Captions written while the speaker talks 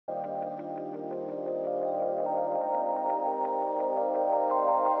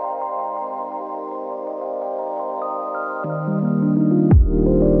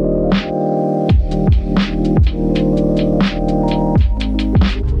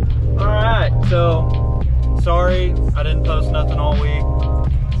So, sorry I didn't post nothing all week.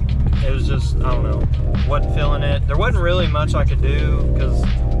 It was just, I don't know, wasn't feeling it. There wasn't really much I could do because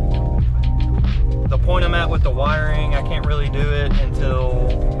the point I'm at with the wiring, I can't really do it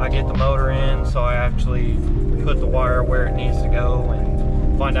until I get the motor in, so I actually put the wire where it needs to go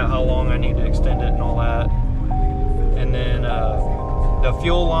and find out how long I need to extend it and all that. And then the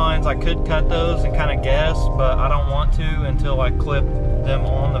fuel lines, I could cut those and kind of guess, but I don't want to until I clip them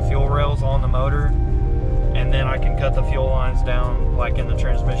on the fuel rails on the motor, and then I can cut the fuel lines down like in the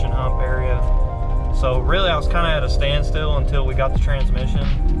transmission hump area. So really I was kind of at a standstill until we got the transmission,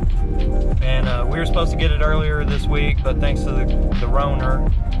 and we were supposed to get it earlier this week, but thanks to the Roner,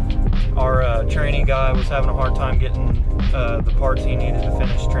 our trainee guy was having a hard time getting the parts he needed to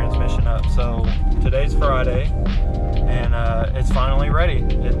finish the transmission up. So today's Friday, and it's finally ready.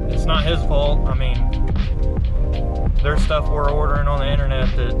 It's not his fault. I mean, there's stuff we're ordering on the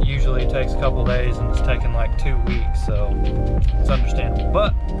internet that usually takes a couple days, and it's taking like 2 weeks, so it's understandable.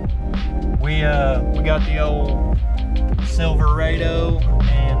 But we got the old Silverado,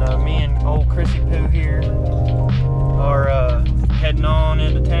 and me and old Chrissy Poo here are heading on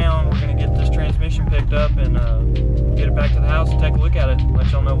into town. We're gonna get this transmission picked up and get it back to the house and take a look at it and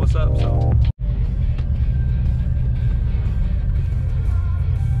let y'all know what's up. So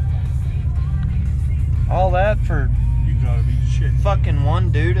all that for fucking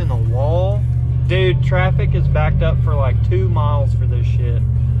one dude in the wall. Dude, traffic is backed up for like 2 miles for this shit.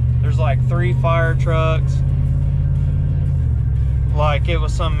 There's like 3 fire trucks. Like it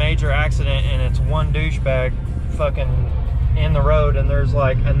was some major accident, and it's one douchebag fucking in the road, and there's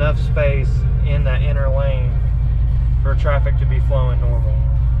like enough space in that inner lane for traffic to be flowing normal.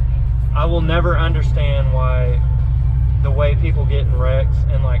 I will never understand why the way people get in wrecks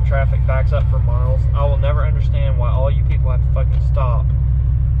and like traffic backs up for miles. I will never understand why all you people have to fucking stop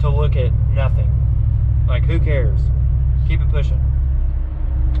to look at nothing. Like, who cares? Keep it pushing.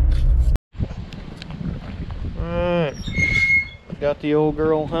 Alright, got the old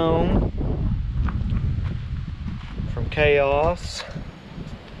girl home from Chaos.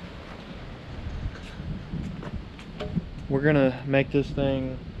 We're gonna make this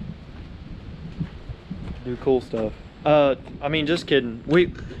thing do cool stuff. I mean, just kidding.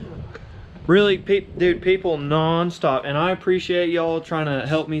 We really, dude, people non-stop, and I appreciate y'all trying to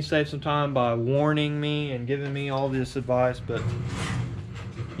help me save some time by warning me and giving me all this advice, but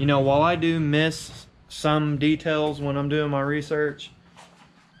you know, while I do miss some details when I'm doing my research,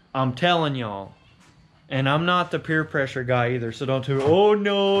 I'm telling y'all, and I'm not the peer pressure guy either, so don't do, oh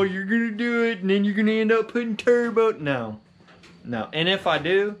no, you're gonna do it and then you're gonna end up putting turbo. No, and if I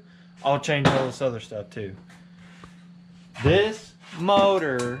do, I'll change all this other stuff too. This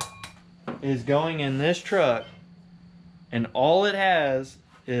motor is going in this truck, and all it has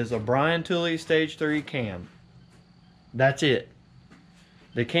is a Brian Tooley Stage 3 cam. That's it.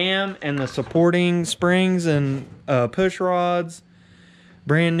 The cam and the supporting springs and push rods,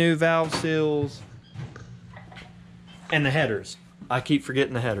 brand new valve seals, and the headers. I keep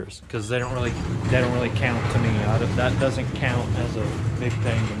forgetting the headers because they don't really count to me. That doesn't count as a big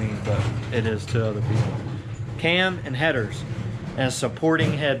thing to me, but it is to other people. Cam and headers and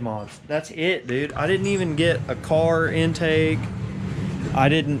supporting head mods. That's it, dude. I didn't even get a car intake. I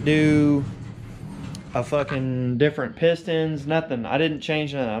didn't do a fucking different pistons, nothing. I didn't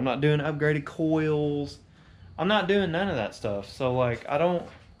change none. I'm not doing upgraded coils. I'm not doing none of that stuff. So like, I don't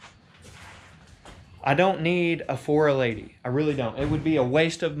need a 4L80. I really don't. It would be a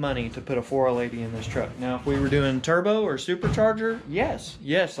waste of money to put a 4L80 in this truck. Now, if we were doing turbo or supercharger, yes,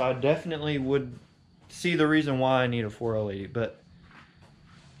 I definitely would see the reason why I need a 4L80. But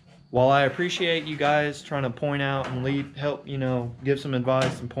while I appreciate you guys trying to point out and help, you know, give some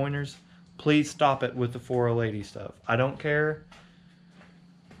advice and pointers, please stop it with the 4L80 stuff. I don't care.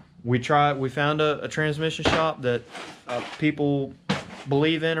 We found a transmission shop that people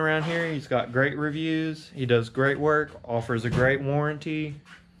believe in around here. He's got great reviews. He does great work, offers a great warranty.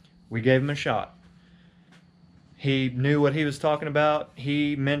 We gave him a shot. He knew what he was talking about.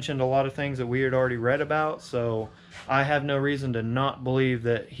 He mentioned a lot of things that we had already read about, so I have no reason to not believe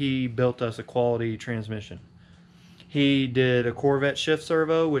that he built us a quality transmission. He did a Corvette shift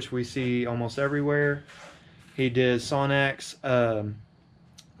servo, which we see almost everywhere. He did Sonax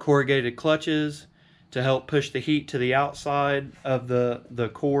corrugated clutches to help push the heat to the outside of the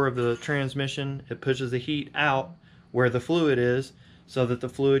core of the transmission. It pushes the heat out where the fluid is, so that the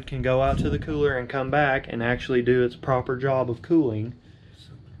fluid can go out to the cooler and come back and actually do its proper job of cooling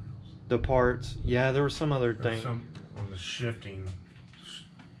the parts. Yeah, there was some other thing. the shifting?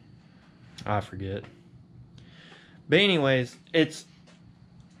 I forget. But anyways,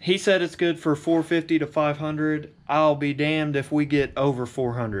 he said it's good for 450 to 500. I'll be damned if we get over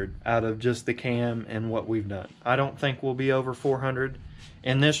 400 out of just the cam and what we've done. I don't think we'll be over 400.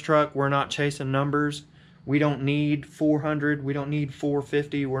 In this truck, we're not chasing numbers. We don't need 400. We don't need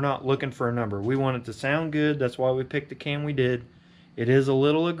 450. We're not looking for a number. We want it to sound good. That's why we picked the cam we did. It is a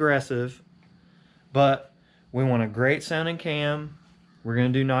little aggressive, but we want a great sounding cam. We're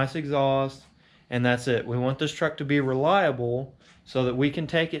going to do nice exhaust, and that's it. We want this truck to be reliable so that we can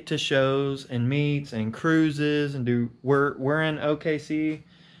take it to shows and meets and cruises and do. We're in OKC,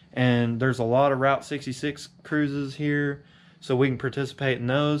 and there's a lot of Route 66 cruises here, so we can participate in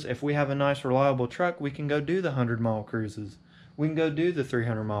those. If we have a nice reliable truck, we can go do the 100-mile cruises. We can go do the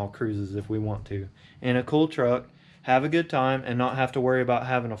 300-mile cruises if we want to. In a cool truck, have a good time, and not have to worry about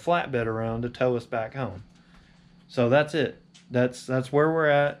having a flatbed around to tow us back home. So that's it. That's where we're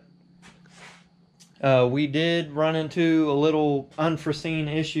at. We did run into a little unforeseen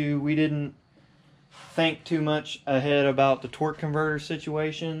issue. We didn't think too much ahead about the torque converter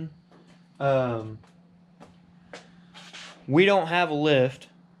situation. We don't have a lift,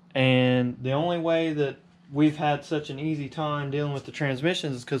 and the only way that we've had such an easy time dealing with the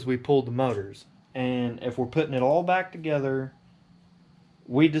transmissions is because we pulled the motors. And if we're putting it all back together,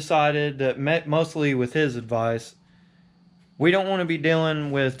 we decided that, mostly with his advice, we don't want to be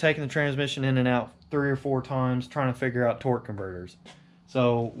dealing with taking the transmission in and out 3 or 4 times trying to figure out torque converters.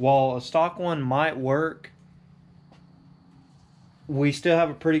 So while a stock one might work, we still have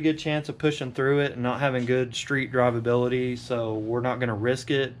a pretty good chance of pushing through it and not having good street drivability, so we're not going to risk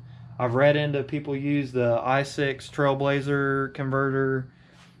it. I've read into people use the i6 Trailblazer converter,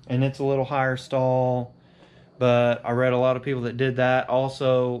 and it's a little higher stall, but I read a lot of people that did that.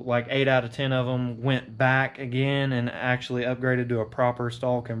 Also, like 8 out of 10 of them went back again and actually upgraded to a proper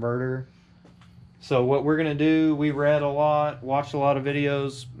stall converter. So what we're going to do, we read a lot, watched a lot of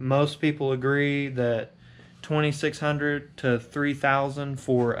videos. Most people agree that 2,600 to 3,000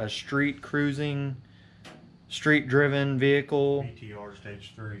 for a street cruising, street driven vehicle. BTR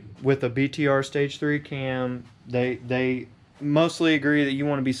Stage 3. With a BTR Stage 3 cam, they mostly agree that you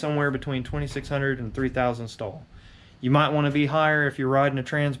want to be somewhere between 2,600 and 3,000 stall. You might want to be higher if you're riding a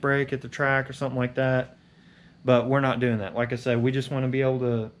trans brake at the track or something like that, but we're not doing that. Like I said, we just want to be able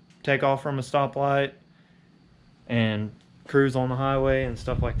to take off from a stoplight and cruise on the highway and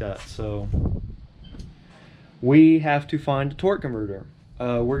stuff like that. So we have to find a torque converter.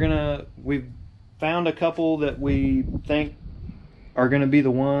 We've found a couple that we think are gonna be the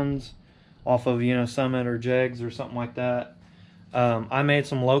ones off of, Summit or Jegs or something like that. I made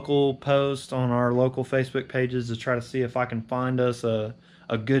some local posts on our local Facebook pages to try to see if I can find us a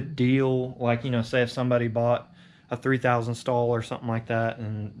good deal. Like, say if somebody bought a 3,000 stall or something like that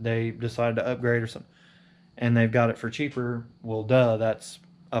and they decided to upgrade or something and they've got it for cheaper, well, duh, that's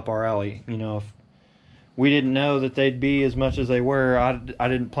up our alley. If we didn't know that they'd be as much as they were, I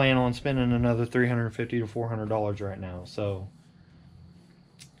didn't plan on spending another $350 to $400 right now. So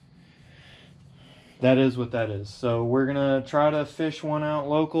that is what that is. So we're gonna try to fish one out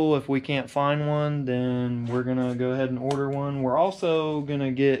local. If we can't find one, then we're gonna go ahead and order one. We're also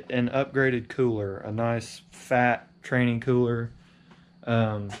gonna get an upgraded cooler, a nice fat training cooler,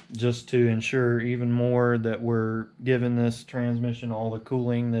 just to ensure even more that we're giving this transmission all the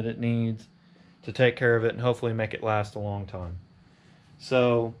cooling that it needs to take care of it and hopefully make it last a long time.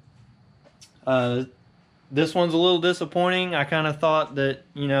 So this one's a little disappointing. I kind of thought that,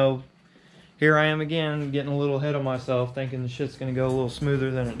 here I am again, getting a little ahead of myself, thinking the shit's going to go a little smoother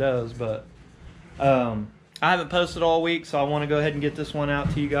than it does. But I haven't posted all week, so I want to go ahead and get this one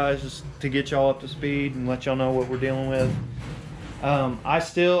out to you guys just to get y'all up to speed and let y'all know what we're dealing with.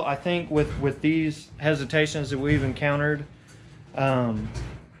 I think with these hesitations that we've encountered,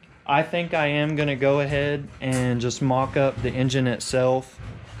 I think I am going to go ahead and just mock up the engine itself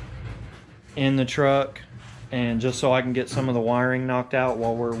in the truck, and just so I can get some of the wiring knocked out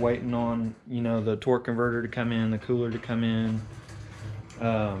while we're waiting on, the torque converter to come in, the cooler to come in,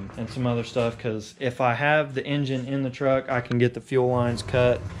 and some other stuff. Because if I have the engine in the truck, I can get the fuel lines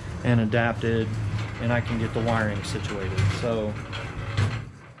cut and adapted, and I can get the wiring situated. So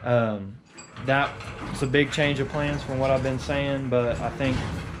that's a big change of plans from what I've been saying, but I think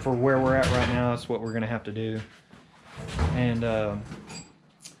for where we're at right now, that's what we're going to have to do. And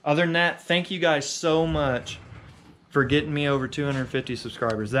other than that, thank you guys so much for getting me over 250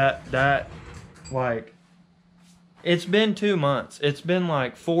 subscribers. Like, it's been 2 months. It's been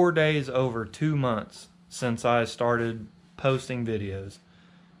like 4 days over 2 months since I started posting videos.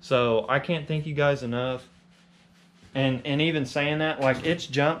 So I can't thank you guys enough. And even saying that, like, it's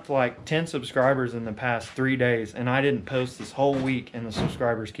jumped like 10 subscribers in the past 3 days, and I didn't post this whole week, and the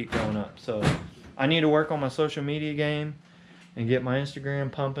subscribers keep going up. So I need to work on my social media game and get my Instagram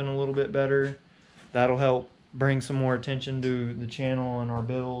pumping a little bit better. That'll help bring some more attention to the channel and our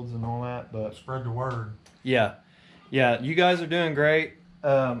builds and all that. But Spread the word. yeah, you guys are doing great.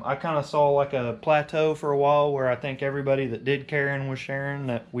 I kind of saw like a plateau for a while where I think everybody that did care and was sharing,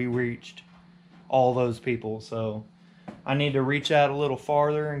 that we reached all those people. So I need to reach out a little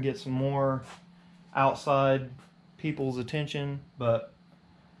farther and get some more outside people's attention. But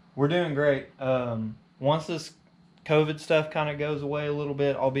we're doing great. Once this COVID stuff kind of goes away a little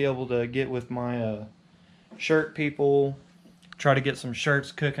bit, I'll be able to get with my shirt people, try to get some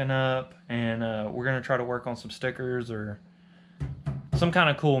shirts cooking up, and we're going to try to work on some stickers or some kind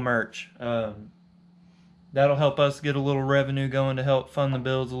of cool merch. That'll help us get a little revenue going to help fund the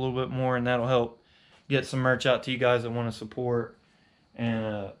builds a little bit more, and that'll help get some merch out to you guys that want to support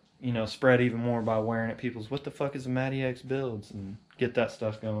and spread even more by wearing it. People's, what the fuck is a Matty X Builds, and get that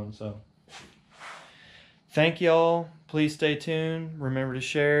stuff going. So thank y'all. Please stay tuned. Remember to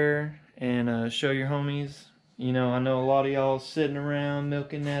share and show your homies. I know a lot of y'all sitting around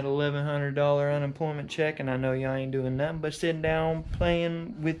milking that $1,100 unemployment check, and I know y'all ain't doing nothing but sitting down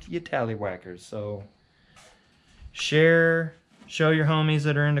playing with your tallywhackers. So share, show your homies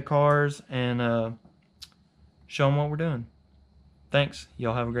that are into cars, and show them what we're doing. Thanks.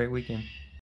 Y'all have a great weekend.